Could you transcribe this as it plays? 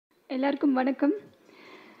எல்லாருக்கும் வணக்கம்.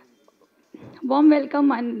 Warm welcome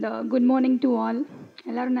and good morning to all.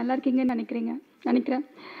 எல்லோரும் நல்லா இருக்கீங்கன்னு நினைக்கிறேன்.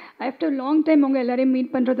 ஆஃப்டர் லாங் டைம் உங்கள் எல்லோரையும்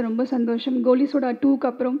மீட் பண்ணுறது ரொம்ப சந்தோஷம். கோலிஸோட 2க்கு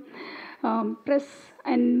அப்புறம் ப்ரெஸ்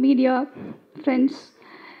அண்ட் மீடியா ஃப்ரெண்ட்ஸ்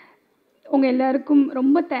உங்கள் எல்லாருக்கும்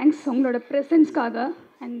ரொம்ப தேங்க்ஸ் உங்களோட ப்ரெசன்ஸ்க்காக.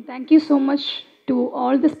 And thank you so much to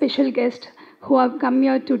all the special guest who have come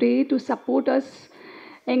here today to support us.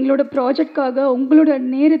 எங்களோட ப்ராஜெக்ட்காக உங்களோட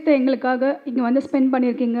நேரத்தை எங்களுக்காக இங்கே வந்து ஸ்பெண்ட்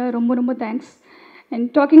பண்ணியிருக்கீங்க. ரொம்ப ரொம்ப தேங்க்ஸ். அண்ட்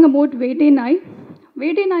டாக்கிங் அபவுட் வேட்டை நாய்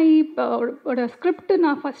இப்போட ஸ்கிரிப்ட்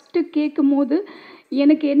நான் ஃபஸ்ட்டு கேட்கும் போது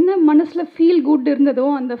எனக்கு என்ன மனசில் ஃபீல் குட் இருந்ததோ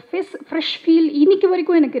அந்த ஃப்ரெஷ் ஃபீல் இன்றைக்கி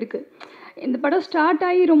வரைக்கும் எனக்கு இருக்குது. இந்த படம் ஸ்டார்ட்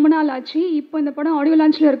ஆகி ரொம்ப நாள் ஆச்சு. இப்போ இந்த படம் ஆடியோ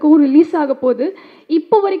லான்ச்சில் இருக்கவும் ரிலீஸ் ஆக போகுது.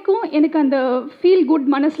 இப்போ வரைக்கும் எனக்கு அந்த ஃபீல் குட்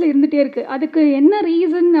மனசில் இருந்துகிட்டே இருக்குது. அதுக்கு என்ன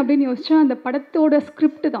ரீசன் அப்படின்னு யோசிச்சா அந்த படத்தோட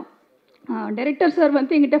ஸ்கிரிப்ட் தான். டைரக்டர் சார்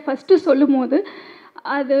வந்து என்கிட்ட ஃபஸ்ட்டு சொல்லும் போது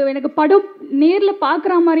அது எனக்கு படம் நேரில்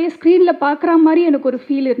பார்க்குற மாதிரியே ஸ்க்ரீனில் பார்க்குற மாதிரி எனக்கு ஒரு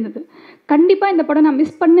ஃபீல் இருந்தது. கண்டிப்பாக இந்த படம் நான்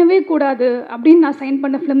மிஸ் பண்ணவே கூடாது அப்படின்னு நான் சைன்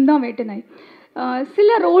பண்ண ஃபிலிம் தான் வேட்டை நாய்.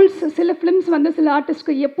 சில ரோல்ஸ் சில ஃபிலிம்ஸ் வந்து சில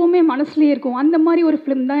ஆர்டிஸ்ட்க்கு எப்போவுமே மனசுலேயே இருக்கும். அந்த மாதிரி ஒரு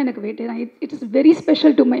ஃபிலிம் தான் எனக்கு வேட்டை நாய். It is very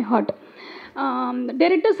special to my heart.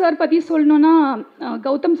 Director sir பற்றி சொல்லணுன்னா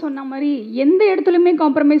கௌதம் சொன்ன மாதிரி எந்த இடத்துலையுமே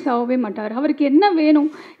காம்ப்ரமைஸ் ஆகவே மாட்டார். அவருக்கு என்ன வேணும்,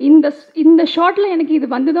 இந்த ஷார்ட்டில் எனக்கு இது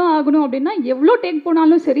வந்து தான் ஆகணும் அப்படின்னா எவ்வளோ டேக்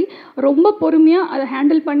போனாலும் சரி ரொம்ப பொறுமையாக அதை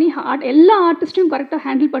ஹேண்டில் பண்ணி எல்லா ஆர்டிஸ்ட்டையும் கரெக்டாக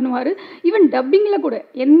ஹேண்டில் பண்ணுவார். ஈவன் டப்பிங்கில் கூட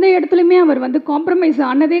எந்த இடத்துலையுமே அவர் வந்து காம்ப்ரமைஸ்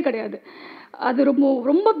ஆனதே கிடையாது. அது ரொம்ப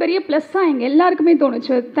ரொம்ப பெரிய ப்ளஸ்ஸாக எங்கள் எல்லாருக்குமே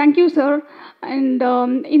தோணுச்சு. Thank you sir. அண்ட்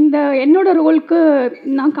இந்த என்னோடய ரோலுக்கு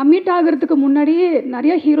நான் கமிட் ஆகிறதுக்கு முன்னாடியே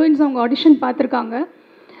நிறைய ஹீரோயின்ஸ் அவங்க ஆடிஷன் பார்த்துருக்காங்க.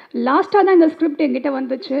 லாஸ்ட்டாக தான் இந்த ஸ்கிரிப்ட் என்கிட்ட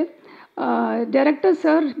வந்துச்சு. Director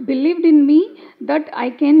sir believed in me that I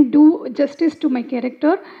can do justice to my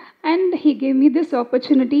character and he gave me this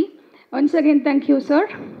opportunity. Once again thank you sir.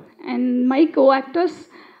 And my co actors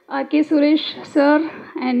Rk Suresh sir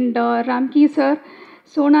and Ramki sir,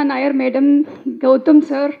 Sona Nair madam, Gautham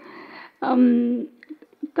sir,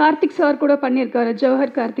 Karthik sir கூட பண்ணியிருக்காரு,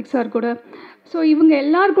 Jawahar Karthik sir கூட. So இவங்க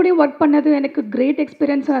எல்லார் கூடயும் work பண்ணது எனக்கு great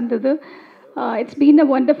எக்ஸ்பீரியன்ஸாக இருந்தது. It's been a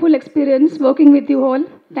wonderful experience working with you all.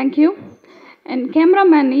 Thank you. And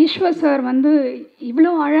cameraman Ishwar sir வந்து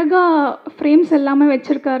இவ்வளோ அழகாக ஃப்ரேம்ஸ் எல்லாமே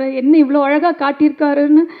வச்சுருக்காரு. என்ன இவ்வளோ அழகாக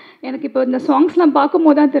காட்டியிருக்காருன்னு எனக்கு இப்போ இந்த சாங்ஸ்லாம்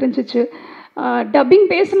பார்க்கும்போது தான் தெரிஞ்சிச்சு. டப்பிங்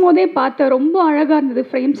பேசும்போதே பார்த்தேன், ரொம்ப அழகாக இருந்தது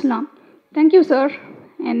ஃப்ரேம்ஸ்லாம். Thank you sir.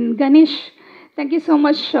 And Ganesh, thank you so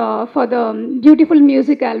much for the beautiful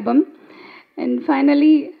music album. And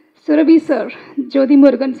finally, Surabhi sir, Jyoti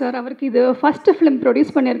Murugan sir, அவருக்கு இது ஃபஸ்ட்டு ஃபிலிம்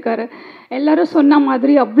ப்ரொடியூஸ் பண்ணியிருக்காரு. எல்லோரும் சொன்ன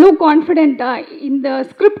மாதிரி அவ்வளோ கான்ஃபிடெண்ட்டாக இந்த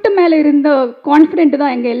ஸ்கிரிப்ட் மேலே இருந்த கான்ஃபிடென்ட்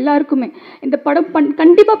தான் எங்கள் எல்லாருக்குமே. இந்த படம்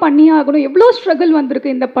கண்டிப்பாக பண்ணியே ஆகணும். எவ்வளோ ஸ்ட்ரகிள்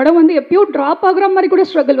வந்திருக்கு. இந்த படம் வந்து எப்பயோ ட்ராப் ஆகுற மாதிரி கூட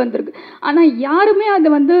ஸ்ட்ரகிள் வந்திருக்கு. ஆனால் யாருமே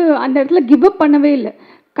அதை வந்து அந்த இடத்துல கிவ் அப் பண்ணவே இல்லை.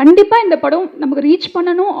 கண்டிப்பாக இந்த படம் நமக்கு ரீச்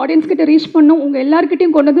பண்ணணும், ஆடியன்ஸ்கிட்ட ரீச் பண்ணணும், உங்கள்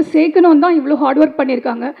எல்லாருக்கிட்டையும் கொண்டு வந்து சேர்க்கணும் தான் இவ்வளோ ஹார்ட் ஒர்க்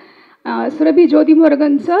பண்ணியிருக்காங்க. சுரபி ஜோதி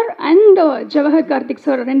Murugan sir and Jawahar Karthik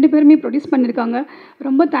sir 2 பேருமே ப்ரொடியூஸ் பண்ணியிருக்காங்க.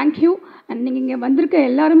 ரொம்ப தேங்க்யூ. அண்ட் நீங்கள் இங்கே வந்திருக்க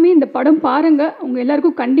எல்லாருமே இந்த படம் பாருங்கள், உங்கள்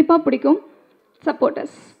எல்லாருக்கும் கண்டிப்பாக பிடிக்கும்.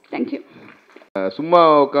 சப்போர்ட்டர்ஸ். தேங்க்யூ. சும்மா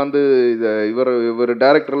உட்காந்து இவர்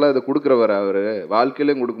டைரக்டர்லாம் இதை கொடுக்குறவர். அவர்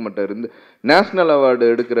வாழ்க்கையிலையும் கொடுக்க மாட்டார். இந்த நேஷ்னல்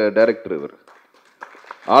அவார்டு எடுக்கிற டைரக்டர் இவர்.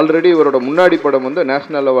 ஆல்ரெடி இவரோட முன்னாடி படம் வந்து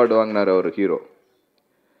நேஷ்னல் அவார்டு வாங்கினார் அவர் ஹீரோ.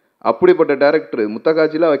 அப்படிப்பட்ட டைரக்டர்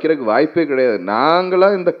முத்தக்காட்சியில் வைக்கிறதுக்கு வாய்ப்பே கிடையாது.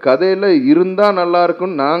 நாங்களாம் இந்த கதையில் இருந்தால் நல்லா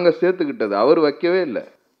இருக்கும்னு நாங்கள் சேர்த்துக்கிட்டது. அவர் வைக்கவே இல்லை.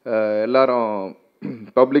 எல்லாரும்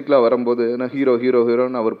பப்ளிக்லாம் வரும்போது நான்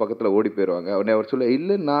ஹீரோன்னு அவர் பக்கத்தில் ஓடி போயிடுவாங்க. உடனே அவர் சொல்ல,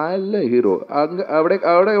 இல்லை நான் இல்லை ஹீரோ, அங்கே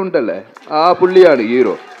அப்படியே உண்டல்ல புள்ளியானு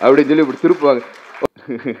ஹீரோ அப்படின்னு சொல்லி இப்படி திருப்புவாங்க.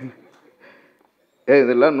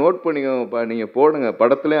 இதெல்லாம் நோட் பண்ணிக்கோப்பா, நீங்கள் போடுங்க.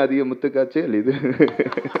 படத்துலேயும் அதிக முத்துக்காட்சிகள் இது.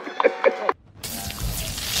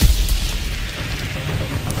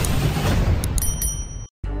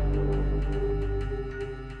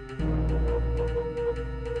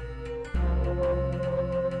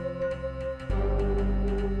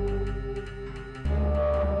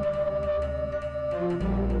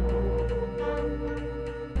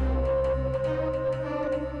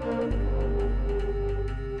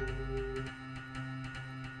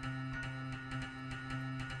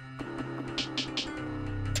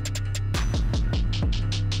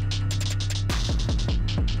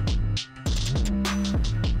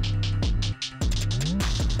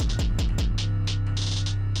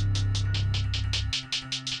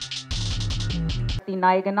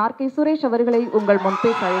 நாயகன் Rk சுரேஷ் அவர்களை உங்கள் முன்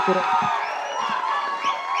பேச அழைக்கிறோம்.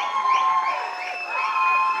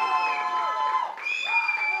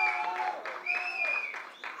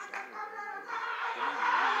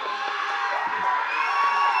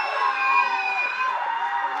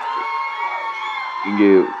 இங்கே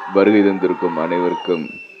வருகை தந்திருக்கும் அனைவருக்கும்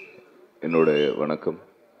என்னோட வணக்கம்.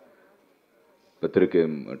 பத்திரிகை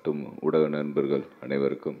மற்றும் ஊடக நண்பர்கள்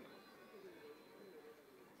அனைவருக்கும்,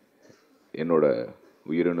 என்னோட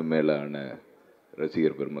உயிரினும் மேலான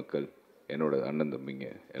ரசிகர் பெருமக்கள், என்னோட அண்ணன் தம்பிங்க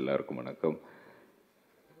எல்லாருக்கும் வணக்கம்.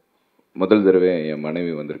 முதல் தடவை என்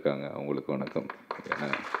மனைவி வந்திருக்காங்க, அவங்களுக்கு வணக்கம். ஏன்னா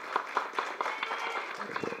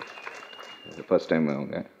ஃபர்ஸ்ட் டைம்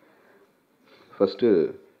அவங்க. ஃபஸ்ட்டு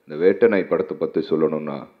இந்த வேட்டை படத்தை பற்றி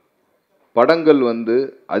சொல்லணும்னா, படங்கள்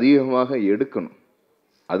அதிகமாக எடுக்கணும்.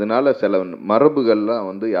 அதனால சில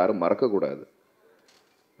மரபுகள்லாம் யாரும் மறக்கக்கூடாது.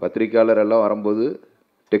 பத்திரிக்கையாளர் எல்லாம் வரும்போது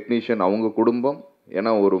டெக்னீஷியன் அவங்க குடும்பம்,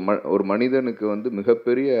 ஏன்னா ஒரு மனிதனுக்கு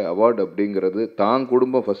மிகப்பெரிய அவார்டு அப்படிங்கிறது தான்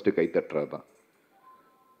குடும்பம் ஃபஸ்ட்டு கைத்தட்டுறது தான்,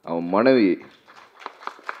 அவன் மனைவி.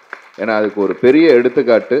 ஏன்னா அதுக்கு ஒரு பெரிய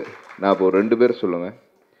எடுத்துக்காட்டு நான் இப்போ 2 பேர் சொல்லுவேன்.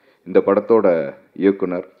 இந்த படத்தோட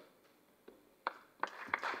இயக்குனர்,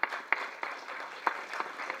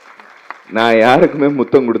 நான் யாருக்குமே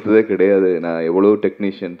முத்தம் கொடுத்ததே கிடையாது. நான் எவ்வளோ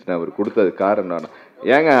டெக்னீஷியன்ஸ் நான் அவர் கொடுத்தது காரணம்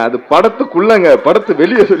ஏங்க, அது படத்துக்குள்ளங்க, படத்து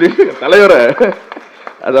வெளியே சொல்லிட்டு தலைவரை.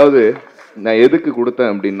 அதாவது நான் எதுக்கு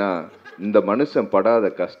கொடுத்தேன் அப்படின்னா, இந்த மனுஷன்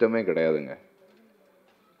படாத கஷ்டமே கிடையாதுங்க.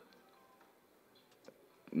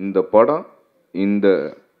 இந்த படம் இந்த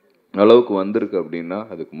அளவுக்கு வந்திருக்கு அப்படின்னா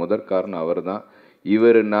அதுக்கு முதற் காரணம் அவர் தான்.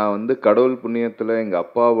 நான் கடவுள் புண்ணியத்தில், எங்கள்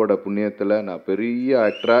அப்பாவோட புண்ணியத்தில் நான் பெரிய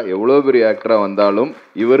ஆக்டராக, எவ்வளோ பெரிய ஆக்டராக வந்தாலும்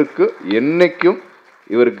இவருக்கு என்னைக்கும்,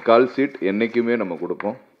 இவருக்கு கால் சீட் என்றைக்குமே நம்ம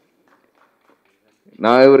கொடுப்போம்.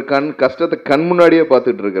 நான் இவர் கஷ்டத்தை கண் முன்னாடியே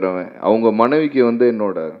பார்த்துட்டு இருக்கிறவன். அவங்க மனைவிக்கு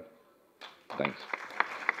என்னோட தேங்க்ஸ்.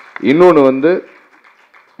 இன்னொன்று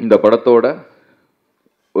இந்த படத்தோட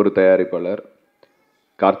ஒரு தயாரிப்பாளர்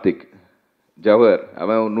கார்த்திக் ஜவஹர்,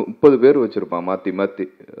 அவன் 30 பேர் வச்சுருப்பான் மாற்றி மாற்றி,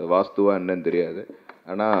 வாஸ்துவா என்னன்னு தெரியாது.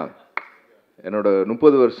 ஆனால் என்னோட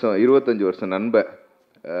 30 வருஷம் 25 வருஷம் நண்பன்,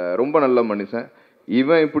 ரொம்ப நல்ல மனுஷன்.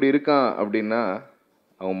 இவன் இப்படி இருக்கான் அப்படின்னா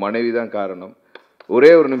அவன் மனைவி தான் காரணம்.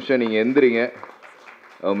 ஒரே ஒரு நிமிஷம் நீங்கள் எந்திரிங்க.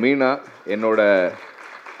 மீனா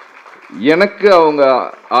எனக்கு அவங்க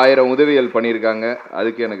 1000 உதவிகள் பண்ணியிருக்காங்க,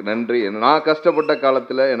 அதுக்கு எனக்கு நன்றி. நான் கஷ்டப்பட்ட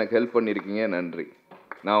காலத்தில் எனக்கு ஹெல்ப் பண்ணியிருக்கீங்க, நன்றி.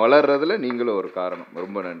 நான் வளர்றதுல நீங்களும் ஒரு காரணம்,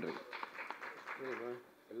 ரொம்ப நன்றி.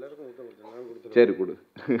 சரி கொடு.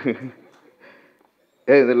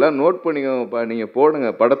 இதெல்லாம் நோட் பண்ணிக்கோங்கப்பா, நீங்க போடுங்க.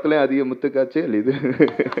 படத்துலயும் அதிக முத்துக்காட்சி இது.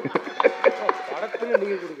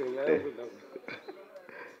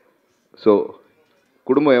 ஸோ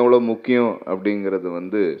குடும்பம் எவ்வளோ முக்கியம்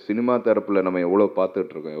அப்படிங்கிறது சினிமா தரப்பில் நம்ம எவ்வளோ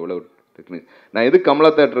பார்த்துட்டு இருக்கோம், எவ்வளோ டெக்னிக். நான் எது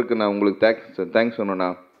கமலா தேட்டருக்கு நான் உங்களுக்கு தேங்க்ஸ் சொன்னேன்னா,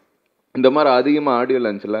 இந்த மாதிரி அதிகமாக ஆடியோ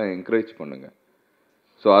லான்ச்லாம் என்கரேஜ் பண்ணுங்க.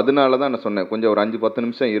 ஸோ அதனால தான் நான் சொன்னேன், கொஞ்சம் ஒரு 5-10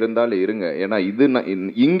 நிமிஷம் இருந்தாலும் இருங்க. ஏன்னா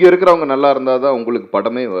இங்கே இருக்கிறவங்க நல்லா இருந்தால் தான் உங்களுக்கு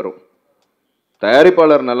படமே வரும்.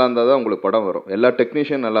 தயாரிப்பாளர் நல்லா இருந்தால் தான் உங்களுக்கு படம் வரும். எல்லா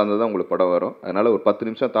டெக்னீஷியன் நல்லா இருந்தால் தான் உங்களுக்கு படம் வரும். அதனால் ஒரு 10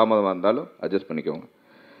 நிமிஷம் தாமதமாக இருந்தாலும் அட்ஜஸ்ட் பண்ணிக்கோங்க.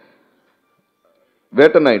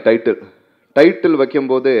 வேட்டை டைட்டில்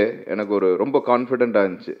வைக்கும்போதே எனக்கு ஒரு ரொம்ப கான்ஃபிடென்ட்டாக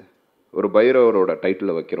இருந்துச்சு. ஒரு பைரவரோட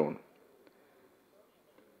டைட்டில் வைக்கிறோம்.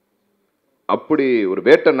 அப்படி ஒரு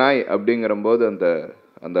வேட்டை நாய் அப்படிங்கிறம்போது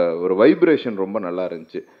அந்த ஒரு வைப்ரேஷன் ரொம்ப நல்லா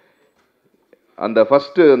இருந்துச்சு. அந்த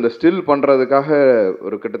ஃபஸ்ட்டு அந்த ஸ்டில் பண்ணுறதுக்காக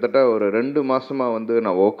ஒரு கிட்டத்தட்ட ஒரு 2 மாதமாக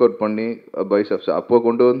நான் ஒர்க் அவுட் பண்ணி பைசப்ஸ் அப்போ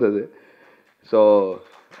கொண்டு வந்தது. ஸோ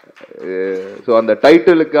அந்த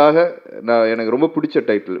டைட்டிலுக்காக எனக்கு ரொம்ப பிடிச்ச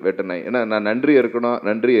டைட்டில் வேட்டை நாய். ஏன்னா நான் நன்றி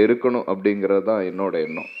இருக்கணும் அப்படிங்கிறது தான் என்னோட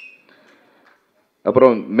எண்ணம்.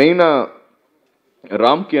 அப்புறம் மெயினாக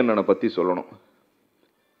ராம்கி அண்ணனை பற்றி சொல்லணும்.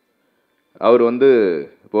 அவர்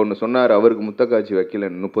இப்போ ஒன்று சொன்னார், அவருக்கு முத்தக்காட்சி வைக்கல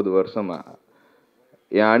 30 வருஷமா.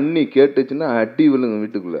 என் அண்ணி கேட்டுச்சுன்னா அடி விழுங்க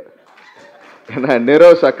வீட்டுக்குள்ள. ஏன்னா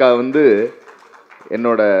நிரோஸ் அக்கா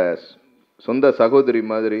என்னோட சொந்த சகோதரி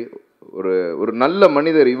மாதிரி, ஒரு நல்ல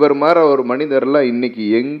மனிதர். இவர் மாதிரி ஒரு மனிதர்லாம் இன்னைக்கு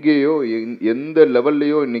எங்கேயோ எந்த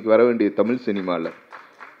லெவல்லையோ இன்னைக்கு வர வேண்டிய தமிழ் சினிமாவில்.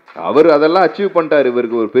 அவர் அதெல்லாம் அச்சீவ் பண்ணிட்டார்.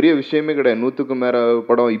 இவருக்கு ஒரு பெரிய விஷயமே கிடையாது. 100க்கும் மேலே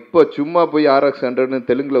படம். இப்போ சும்மா போய் RX 100ன்னு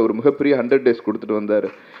தெலுங்குல ஒரு மிகப்பெரிய 100 days கொடுத்துட்டு வந்தார்.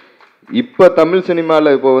 இப்போ தமிழ்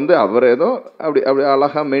சினிமாவில் இப்போ அவர் ஏதோ அப்படி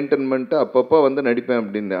அழகாக மெயின்டைன் பண்ணிட்டு அப்பப்போ நடிப்பேன்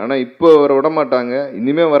அப்படின்னு. ஆனால் இப்போ அவரை விட மாட்டாங்க.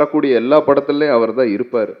 இனிமேல் வரக்கூடிய எல்லா படத்துலையும் அவர் தான்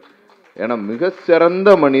இருப்பார். ஏன்னா மிக சிறந்த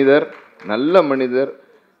மனிதர், நல்ல மனிதர்,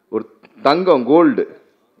 ஒரு தங்கம், கோல்டு.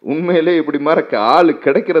 உண்மையிலே இப்படி மாதிரி ஆள்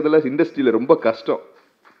கிடைக்கிறதுல இண்டஸ்ட்ரியில் ரொம்ப கஷ்டம்.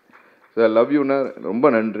 சார் லவ் யூண்ணா, ரொம்ப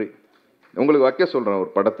நன்றி. உங்களுக்கு வைக்க சொல்கிறேன்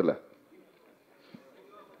ஒரு படத்தில்.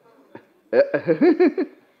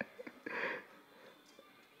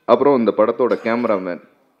 அப்புறம் இந்த படத்தோட கேமராமேன்.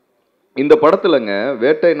 இந்த படத்துலங்க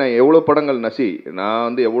வேட்டை நான் எவ்வளோ படங்கள்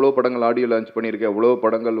நான் எவ்வளோ படங்கள் ஆடியோ லான்ச் பண்ணியிருக்கேன், எவ்வளோ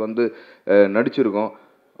படங்கள் நடிச்சிருக்கோம்,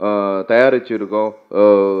 தயாரிச்சிருக்கோம்,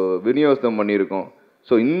 விநியோகம் பண்ணியிருக்கோம்.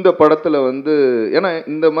 ஸோ இந்த படத்தில் ஏன்னா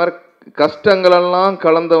இந்த மாதிரி கஷ்டங்களெல்லாம்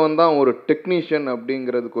கலந்தவன் தான் ஒரு டெக்னீஷியன்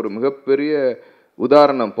அப்படிங்கிறதுக்கு ஒரு மிகப்பெரிய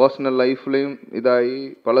உதாரணம். பர்சனல் லைஃப்லையும் இதாகி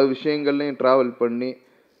பல விஷயங்கள்லையும் ட்ராவல் பண்ணி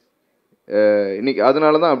இன்னைக்கு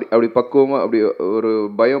அதனால தான் அப்படி அப்படி பக்குவமாக அப்படி ஒரு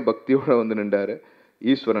பயம் பக்தியோடு வந்து நின்றார்.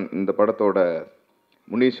 ஈஸ்வரன் இந்த படத்தோட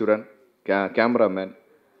முனீஸ்வரன் கேமராமேன்.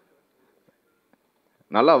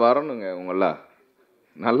 நல்லா வரணுங்க, உங்களா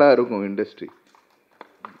நல்லா இருக்கும் இண்டஸ்ட்ரி.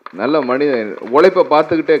 நல்ல மனிதன், உழைப்பை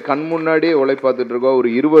பார்த்துக்கிட்டே கண் முன்னாடியே உழைப்பு பார்த்துட்டு இருக்கோம். ஒரு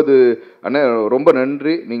 20 அண்ணா ரொம்ப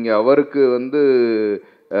நன்றி. நீங்கள் அவருக்கு வந்து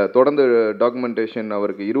தொடர்ந்து டாக்குமெண்டேஷன்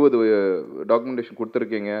அவருக்கு 20 டாக்குமெண்டேஷன்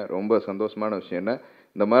கொடுத்துருக்கீங்க. ரொம்ப சந்தோஷமான விஷயம். என்ன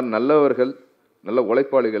இந்த மாதிரி நல்லவர்கள் நல்ல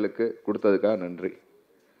உழைப்பாளிகளுக்கு கொடுத்ததுக்காக நன்றி.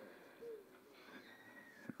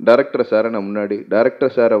 டைரக்டர் சாரை நான் முன்னாடி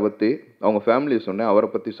டைரக்டர் சாரை பற்றி அவங்க ஃபேமிலியை சொன்னேன், அவரை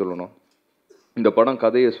பற்றி சொல்லணும். இந்த படம்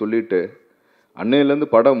கதையை சொல்லிவிட்டு அன்னையிலேருந்து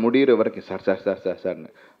படம் முடிகிற வரைக்கும் சார் சார் சார் சார் சார்னு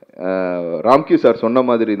ராம்கி சார் சொன்ன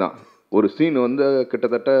மாதிரி தான். ஒரு சீன் வந்து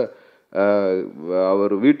கிட்டத்தட்ட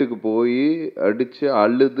அவர் வீட்டுக்கு போய் அடித்து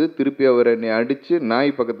அழுது திருப்பி அவர் என்னை அடித்து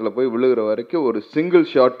நாய் பக்கத்தில் போய் விழுகிற வரைக்கும் ஒரு சிங்கிள்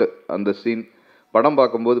ஷாட்டு அந்த சீன். படம்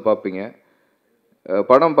பார்க்கும்போது பார்ப்பீங்க.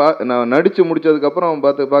 படம் நான் நடித்து முடித்ததுக்கப்புறம்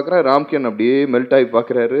பார்க்குறேன் ராம்கியன் அப்படியே மெல்ட் ஆகி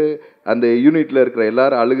பார்க்குறாரு. அந்த யூனிட்டில் இருக்கிற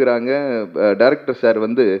எல்லாரும் அழுகிறாங்க. டைரக்டர் சார்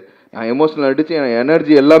வந்து நான் எமோஷனல் அடித்து என்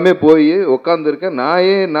எனர்ஜி எல்லாமே போய் உட்காந்துருக்கேன்.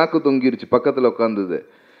 நாயே நாக்கு தொங்கிருச்சு பக்கத்தில் உட்காந்துது.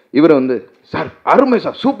 இவரை வந்து சார் அருமை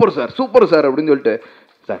sir, super sir, super sir அப்படின்னு சொல்லிட்டு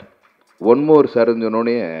சார் ஒன் மோர் சார்ன்னு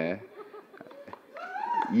சொன்னோடனே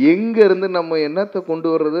எங்கேருந்து நம்ம என்னத்தை கொண்டு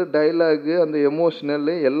வர்றது, டைலாகு அந்த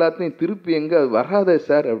எமோஷ்னல் எல்லாத்தையும் திருப்பி எங்கே வராதே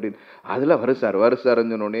சார் அப்படின்னு. அதில் வரும்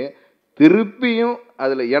சார்ன்னு சொன்னோடனே திருப்பியும்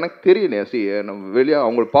அதில் எனக்கு தெரியல. நம்ம வெளியே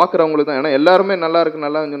அவங்க பார்க்குறவங்களுக்கு தான், ஏன்னா எல்லாருமே நல்லா இருக்கு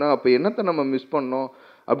நல்லா சொன்னால் அப்போ என்னத்தை நம்ம மிஸ் பண்ணோம்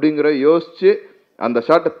அப்படிங்கிற யோசித்து அந்த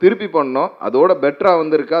ஷாட்டை திருப்பி பண்ணோம். அதோட பெட்டராக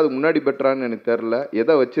வந்திருக்கா, அது முன்னாடி பெட்டரான்னு எனக்கு தெரில,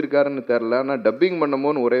 எதை வச்சிருக்காருன்னு தெரில. ஆனால் டப்பிங்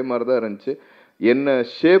பண்ணும்போது ஒரே மாதிரி தான் இருந்துச்சு. என்னை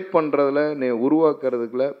ஷேப் பண்ணுறதுல என்னை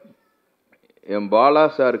உருவாக்குறதுக்குள்ள என் பாலா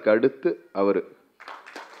சாருக்கு அடுத்து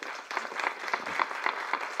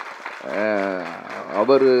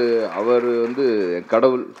அவர் வந்து என்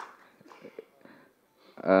கடவுள்.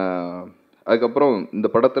 அதுக்கப்புறம் இந்த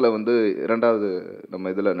படத்தில் வந்து 2வது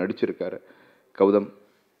நம்ம இதில் நடிச்சிருக்காரு கௌதம்.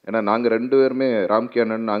 ஏன்னா நாங்கள் 2 பேருமே ராம்கி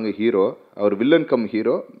அண்ணன் நாங்கள் ஹீரோ, அவர் வில்லன் கம்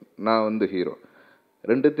ஹீரோ, நான் வந்து ஹீரோ.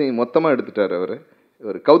 2த்தையும் மொத்தமாக எடுத்துட்டார் அவர்.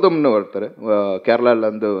 இவர் கௌதம்னு ஒருத்தர்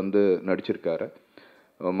கேரளாவிலேருந்து வந்து நடிச்சிருக்காரு.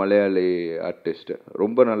 மலையாளி ஆர்டிஸ்ட்டு,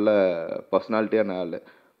 ரொம்ப நல்ல பர்சனாலிட்டியான ஆள்.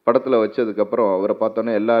 படத்தில் வச்சதுக்கப்புறம் அவரை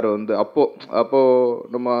பார்த்தோன்னே எல்லோரும் வந்து அப்போது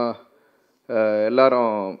நம்ம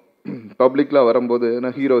எல்லாரும் பப்ளிக்லாம் வரும்போது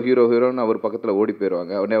நான் ஹீரோன்னு அவர் பக்கத்தில் ஓடி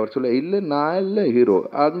போயிடுவாங்க. உடனே அவர் சொல்ல இல்லை நான் இல்லை ஹீரோ,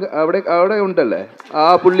 அங்கே அப்படியே உண்டல்ல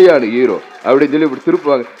புள்ளியானு ஹீரோ அப்படின்னு சொல்லி இப்படி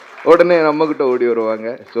திருப்புவாங்க. உடனே நம்மக்கிட்ட ஓடி வருவாங்க.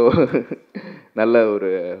 ஸோ நல்ல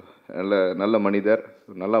ஒரு நல்ல மனிதர்,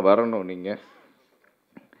 நல்லா வரணும். நீங்கள்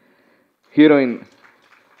ஹீரோயின்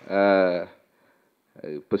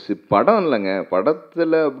இப்போ படம் இல்லைங்க,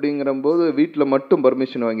 படத்தில் அப்படிங்கிறம்போது வீட்டில் மட்டும்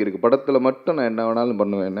பர்மிஷன் வாங்கியிருக்கு, படத்தில் மட்டும் நான் என்ன வேணாலும்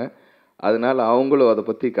பண்ணுவேன்னு. அதனால் அவங்களும் அதை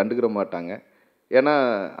பற்றி கண்டுக்கிற மாட்டாங்க. ஏன்னா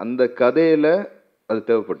அந்த கதையில் அது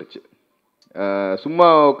தேவைப்பட்டுச்சு. சும்மா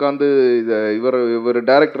உட்காந்து இவர்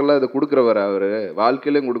டைரக்டர்லாம் இதை கொடுக்குறவர், அவர்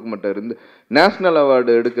வாழ்க்கையிலையும் கொடுக்க மாட்டார். இந்த நேஷ்னல்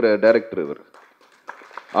அவார்டு எடுக்கிற டைரக்டர் இவர்.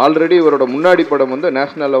 ஆல்ரெடி இவரோட முன்னாடி படம் வந்து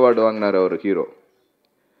நேஷ்னல் அவார்டு வாங்கினார் அவர் ஹீரோ.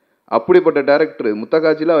 அப்படிப்பட்ட டைரக்டர்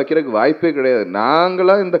முத்தக்காட்சியில் வைக்கிறதுக்கு வாய்ப்பே கிடையாது.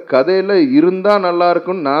 நாங்களாம் இந்த கதையில் இருந்தால் நல்லா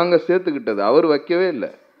இருக்கும்னு நாங்கள் சேர்த்துக்கிட்டது, அவர் வைக்கவே இல்லை.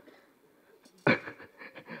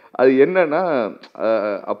 அது என்னன்னா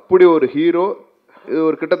அப்படி ஒரு ஹீரோ. இது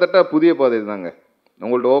ஒரு கிட்டத்தட்ட புதிய பாதை தாங்க,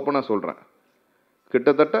 உங்கள்ட்ட ஓப்பனாக சொல்கிறேன்,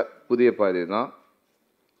 கிட்டத்தட்ட புதிய பாதை தான்.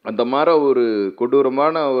 அந்த மாதிரி ஒரு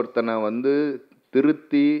கொடூரமான ஒருத்தனை வந்து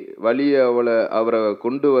திருத்தி வழியை அவரை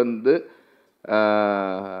கொண்டு வந்து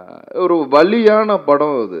ஒரு வலியான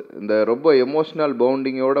படம் அது. இந்த ரொம்ப எமோஷ்னல்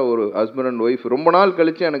பவுண்டிங்கோட ஒரு ஹஸ்பண்ட் அண்ட் ஒய்ஃப், ரொம்ப நாள்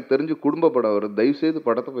கழித்து எனக்கு தெரிஞ்சு குடும்ப படம் வருது. தயவுசெய்து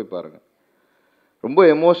படத்தை போய் பாருங்கள். ரொம்ப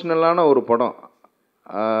எமோஷ்னலான ஒரு படம்.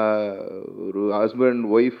 ஒரு ஹஸ்பண்ட் அண்ட்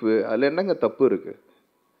ஒய்ஃபு, அதில் என்னங்க தப்பு இருக்குது?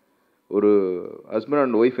 ஒரு ஹஸ்பண்ட்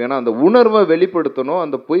அண்ட் ஒய்ஃப், ஏன்னா அந்த உணர்வை வெளிப்படுத்தணும்.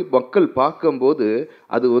 அந்த போய் மக்கள் பார்க்கும்போது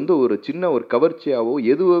அது வந்து ஒரு சின்ன ஒரு கவர்ச்சியாவோ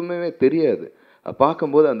எதுவுமே தெரியாது.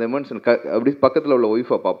 பார்க்கும்போது அந்த எமோஷன் அப்படி பக்கத்தில் உள்ள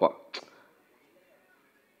ஒய்ஃபை பார்ப்பான்,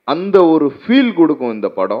 அந்த ஒரு ஃபீல் கொடுக்கும் இந்த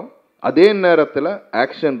படம். அதே நேரத்தில்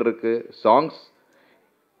ஆக்ஷன் இருக்குது, சாங்ஸ்,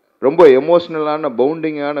 ரொம்ப எமோஷ்னலான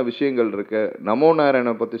பவுண்டிங்கான விஷயங்கள் இருக்கு. நமோ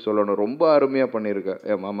நாராயணனை பற்றி சொல்லணும், ரொம்ப அருமையாக பண்ணியிருக்கேன்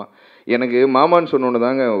என் மாமா. எனக்கு மாமான்னு சொன்னோன்னு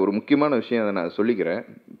தாங்க ஒரு முக்கியமான விஷயம், அதை நான் சொல்லிக்கிறேன்,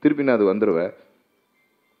 திருப்பி நான் அது வந்துடுவேன்.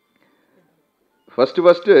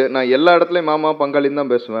 ஃபஸ்ட்டு நான் எல்லா இடத்துலையும் மாமா பங்காளின்னு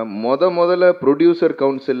தான் பேசுவேன். முதல்ல ப்ரொடியூசர்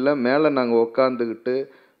கவுன்சிலில் மேலே நாங்கள் உட்காந்துக்கிட்டு,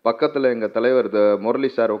 பக்கத்தில் எங்கள் தலைவர் முரளி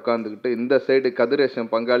சார் உட்காந்துக்கிட்டு, இந்த சைடு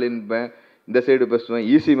கதிரேசன் பங்காளின்பேன், இந்த சைடு பேசுவேன்,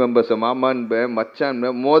 ஈசி மெம்பர்ஸை மாமான்பேன்,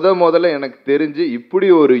 மச்சான்பேன். முதல்ல எனக்கு தெரிஞ்சு இப்படி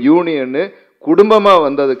ஒரு யூனியன்னு குடும்பமாக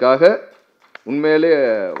வந்ததுக்காக உண்மையிலே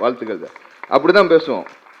வாழ்த்துக்கள் தான். அப்படி தான் பேசுவோம்.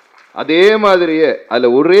 அதே மாதிரியே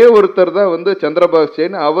அதில் ஒரே ஒருத்தர் தான் வந்து சந்திரபாபு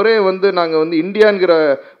செயின். அவரே வந்து நாங்கள் வந்து இந்தியாங்கிற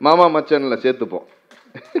மாமா மச்சானில் சேர்த்துப்போம்.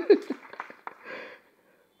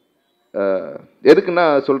 எதுக்குன்னா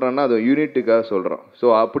சொல்கிறேன்னா அது யூனிட்டுக்காக சொல்கிறோம். ஸோ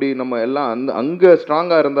அப்படி நம்ம எல்லாம் அங்கே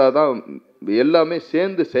ஸ்ட்ராங்காக இருந்தால் தான் எல்லாமே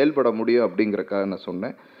சேர்ந்து செயல்பட முடியும் அப்படிங்கிறக்காக நான்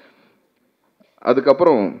சொன்னேன்.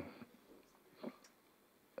 அதுக்கப்புறம்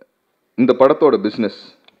இந்த படத்தோட பிஸ்னஸ்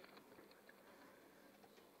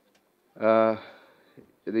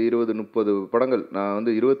இது 20-30 படங்கள். நான்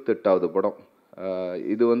வந்து 28வது படம்.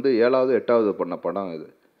 இது வந்து 7வது 8வது பண்ண படம் இது.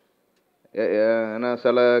 ஏன்னா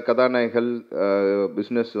சில கதாநாயகர்கள்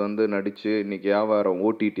பிஸ்னஸ் வந்து நடித்து இன்றைக்கி வியாபாரம்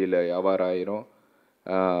ஓடிடியில் வியாபாரம் ஆயிரும்,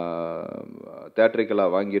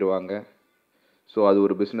 தேட்ரிக்கலாக வாங்கிடுவாங்க. ஸோ அது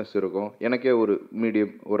ஒரு பிஸ்னஸ் இருக்கும். எனக்கே ஒரு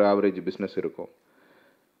மீடியம் ஒரு ஆவரேஜ் பிஸ்னஸ் இருக்கும்.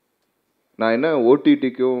 நான் என்ன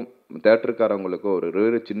ஓடிடிக்கும் தேட்டருக்காரவங்களுக்கும்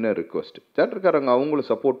ஒரு சின்ன ரிக்வெஸ்ட். தேட்டருக்காரங்க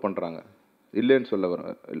அவங்களும் சப்போர்ட் பண்ணுறாங்க, இல்லைன்னு சொல்ல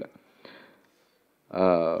வர இல்லை.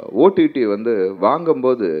 ஓடிடி வந்து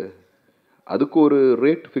வாங்கும்போது அதுக்கு ஒரு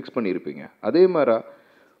ரேட் ஃபிக்ஸ் பண்ணியிருப்பீங்க. அதே மாதிரி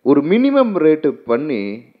ஒரு மினிமம் ரேட்டு பண்ணி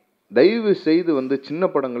தயவு செய்து வந்து சின்ன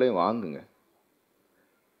படங்களையும் வாங்குங்க.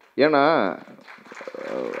 ஏன்னா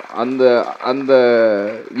அந்த அந்த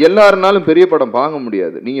எல்லாருனாலும் பெரிய படம் வாங்க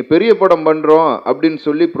முடியாது. நீங்கள் பெரிய படம் பண்ணுறோம் அப்படின்னு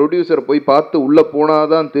சொல்லி ப்ரொடியூசரை போய் பார்த்து உள்ளே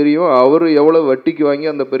போனால் தான் தெரியும் அவர் எவ்வளோ வட்டிக்கு வாங்கி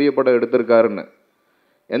அந்த பெரிய படம் எடுத்திருக்காருன்னு.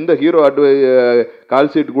 எந்த ஹீரோ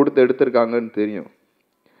கால் சீட் கொடுத்து எடுத்திருக்காங்கன்னு தெரியும்.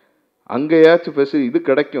 அங்கேயாச்சும் இது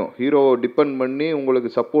கிடைக்கும், ஹீரோவை டிபெண்ட் பண்ணி உங்களுக்கு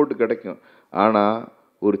சப்போர்ட் கிடைக்கும். ஆனால்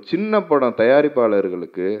ஒரு சின்ன படம்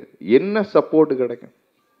தயாரிப்பாளர்களுக்கு என்ன சப்போர்ட் கிடைக்கும்?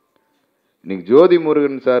 இன்னைக்கு ஜோதி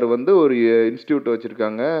முருகன் சார் வந்து ஒரு இன்ஸ்டியூட்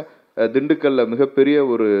வச்சுருக்காங்க திண்டுக்கல்ல, மிகப்பெரிய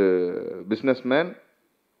ஒரு பிஸ்னஸ்மேன்,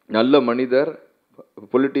 நல்ல மனிதர்,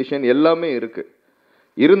 பொலிட்டீஷியன், எல்லாமே இருக்கு.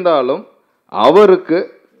 இருந்தாலும்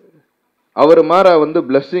அவர் மாற வந்து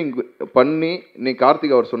பிளஸ்ஸிங் பண்ணி இன்னைக்கு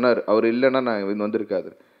கார்த்திக் அவர் சொன்னார், அவர் இல்லைன்னா நான்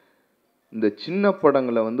வந்திருக்காது. இந்த சின்ன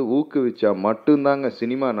படங்களை வந்து ஊக்குவிச்சா மட்டும்தாங்க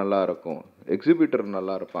சினிமா நல்லா இருக்கும், எக்ஸிபிட்டர்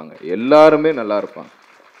நல்லா இருப்பாங்க, எல்லாருமே நல்லா இருப்பாங்க.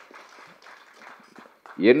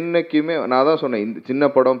 என்னைக்குமே நான் தான் சொன்னேன், இந்த சின்ன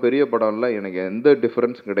படம் பெரிய படம்லாம் எனக்கு எந்த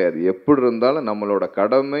டிஃபரன்ஸ் கிடையாது. எப்படி இருந்தாலும் நம்மளோட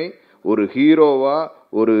கடமை ஒரு ஹீரோவா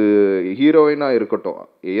ஒரு ஹீரோயினாக இருக்கட்டும்,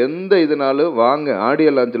 எந்த இதனாலும் வாங்க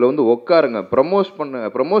ஆடியோ லான்ச்சில் வந்து உட்காருங்க,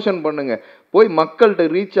 ப்ரமோஷன் பண்ணுங்க, போய் மக்கள்கிட்ட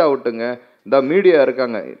ரீச் ஆகட்டுங்க. இந்த மீடியா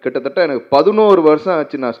இருக்காங்க, கிட்டத்தட்ட எனக்கு 11 வருஷம்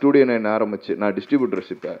ஆச்சு நான் ஸ்டூடியோ 9 ஆரம்பிச்சு. நான்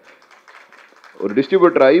டிஸ்ட்ரிபியூட்டர்ஷிப்பை ஒரு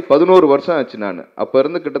டிஸ்ட்ரிபியூட்டர் ஆகி 11 வருஷம் ஆச்சு. நான் அப்போ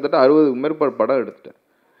இருந்து கிட்டத்தட்ட 60க்கு மேற்பட்ட படம் எடுத்துட்டேன்.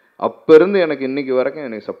 அப்போ இருந்து எனக்கு இன்னைக்கு வரைக்கும்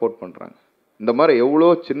எனக்கு சப்போர்ட் பண்ணுறாங்க. இந்த மாதிரி எவ்வளோ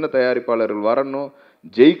சின்ன தயாரிப்பாளர்கள் வரணும்,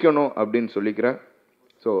 ஜெயிக்கணும் அப்படின்னு சொல்லிக்கிறேன்.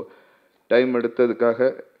 ஸோ டைம் எடுத்ததுக்காக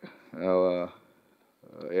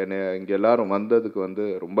என்னை இங்கே எல்லாரும் வந்ததுக்கு வந்து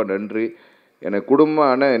ரொம்ப நன்றி. எனக்கு குடும்பம்,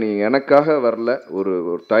 ஆனால் நீ எனக்காக வரல,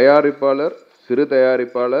 ஒரு தயாரிப்பாளர், சிறு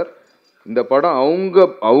தயாரிப்பாளர். இந்த படம்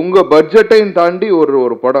அவங்க பட்ஜெட்டையும் தாண்டி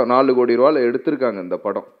ஒரு படம் 4 கோடி ரூபாயில் எடுத்திருக்காங்க. இந்த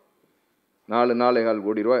படம் 4-4.25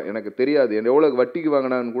 கோடி ரூபா. எனக்கு தெரியாது எவ்வளோ வட்டிக்கு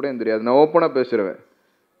வாங்கினான்னு கூட எனக்கு தெரியாது, நான் ஓப்பனாக பேசுகிறேன்.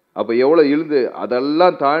 அப்போ எவ்வளோ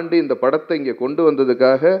அதெல்லாம் தாண்டி இந்த படத்தை இங்கே கொண்டு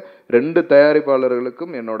வந்ததுக்காக 2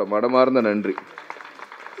 தயாரிப்பாளர்களுக்கும் என்னோட மனமார்ந்த நன்றி.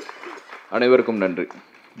 அனைவருக்கும் நன்றி.